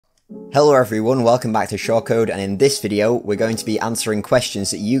Hello everyone, welcome back to ShawCode, and in this video we're going to be answering questions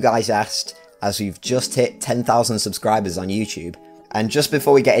that you guys asked as we've just hit 10,000 subscribers on YouTube. And just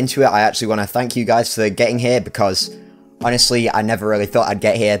before we get into it, I actually want to thank you guys for getting here because honestly I never really thought I'd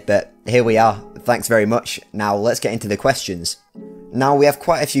get here, but here we are. Thanks very much. Now let's get into the questions. Now we have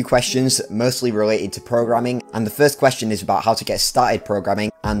quite a few questions, mostly related to programming, and the first question is about how to get started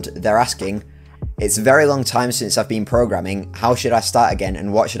programming, and they're asking, it's a very long time since I've been programming, how should I start again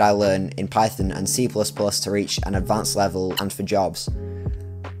and what should I learn in Python and C++ to reach an advanced level and for jobs?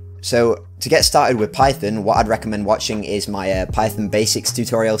 So to get started with Python, what I'd recommend watching is my Python Basics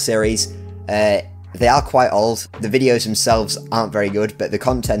tutorial series. They are quite old, the videos themselves aren't very good, but the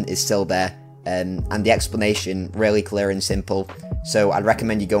content is still there, and the explanation really clear and simple, so I'd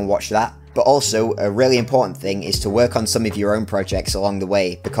recommend you go and watch that. But also, a really important thing is to work on some of your own projects along the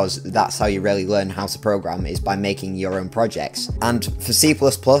way, because that's how you really learn how to program, is by making your own projects. And for C++,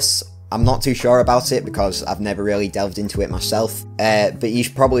 I'm not too sure about it because I've never really delved into it myself, but you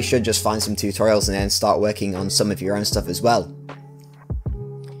probably should just find some tutorials and then start working on some of your own stuff as well.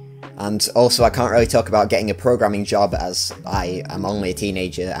 And also, I can't really talk about getting a programming job as I am only a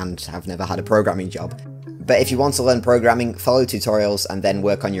teenager and have never had a programming job. But if you want to learn programming, follow tutorials and then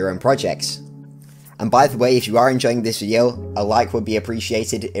work on your own projects. And by the way, if you are enjoying this video, a like would be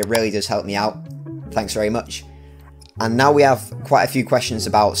appreciated, it really does help me out. Thanks very much. And now we have quite a few questions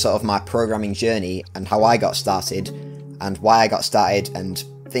about sort of my programming journey and how I got started and why I got started and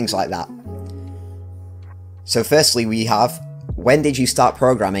things like that. So firstly we have, when did you start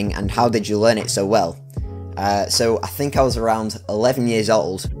programming and how did you learn it so well? So I think I was around 11 years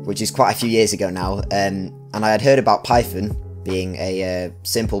old, which is quite a few years ago now, and I had heard about Python being a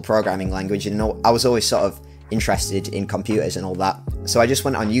simple programming language, and I was always sort of interested in computers and all that. So I just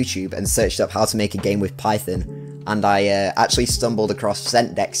went on YouTube and searched up how to make a game with Python, and I actually stumbled across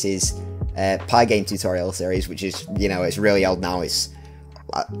Sentdex's Pygame tutorial series, which is, you know, it's really old now.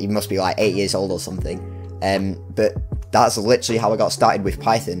 It must be like 8 years old or something. But that's literally how I got started with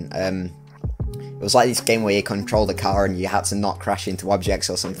Python. It was like this game where you controlled a car and you had to not crash into objects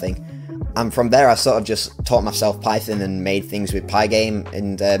or something. And from there I sort of just taught myself Python and made things with Pygame,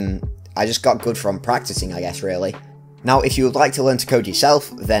 and I just got good from practicing, I guess, really. Now if you would like to learn to code yourself,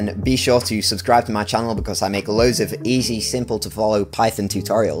 then be sure to subscribe to my channel because I make loads of easy, simple to follow Python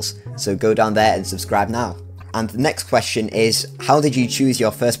tutorials, so go down there and subscribe now. And the next question is, how did you choose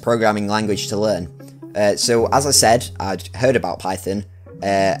your first programming language to learn? So as I said, I'd heard about Python,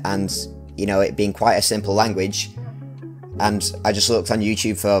 and you know, it being quite a simple language, and I just looked on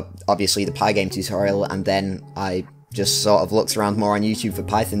YouTube for obviously the Pygame tutorial, and then I just sort of looked around more on YouTube for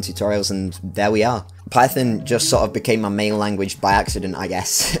Python tutorials, and there we are. Python just sort of became my main language by accident, I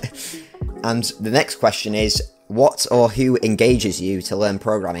guess. And the next question is, what or who engages you to learn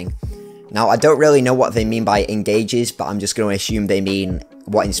programming? Now I don't really know what they mean by engages, but I'm just going to assume they mean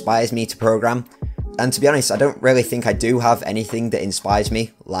what inspires me to program. And to be honest, I don't really think I do have anything that inspires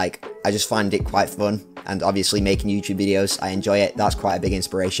me. Like, I just find it quite fun, and obviously making YouTube videos, I enjoy it, that's quite a big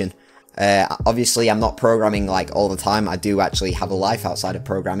inspiration. Obviously I'm not programming like all the time, I do actually have a life outside of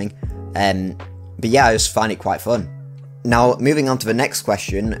programming, but yeah, I just find it quite fun. Now, moving on to the next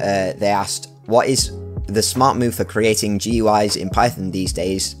question, they asked, what is the smart move for creating GUIs in Python these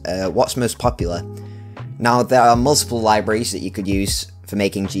days? What's most popular? Now, there are multiple libraries that you could use for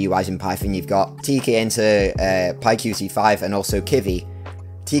making GUIs in Python. You've got tkinter, pyqt5, and also Kivy.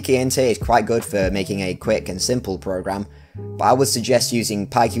 tkinter is quite good for making a quick and simple program, but I would suggest using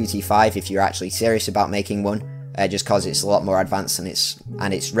pyqt5 if you're actually serious about making one, just because it's a lot more advanced and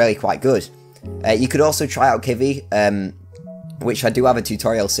it's really quite good. You could also try out Kivy, which I do have a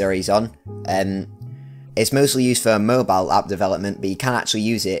tutorial series on. It's mostly used for mobile app development, but you can actually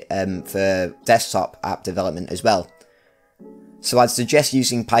use it for desktop app development as well. So I'd suggest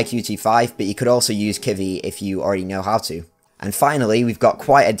using pyqt5, but you could also use Kivy if you already know how to. And finally, we've got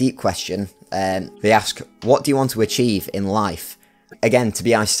quite a deep question. They ask, what do you want to achieve in life? Again, to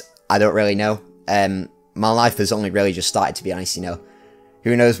be honest, I don't really know. My life has only really just started, to be honest, you know.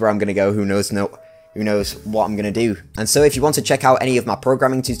 Who knows where I'm going to go, who knows what I'm going to do. And so if you want to check out any of my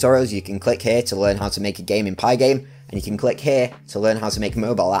programming tutorials, you can click here to learn how to make a game in Pygame, and you can click here to learn how to make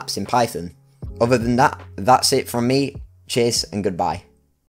mobile apps in Python. Other than that, that's it from me. Cheers and goodbye.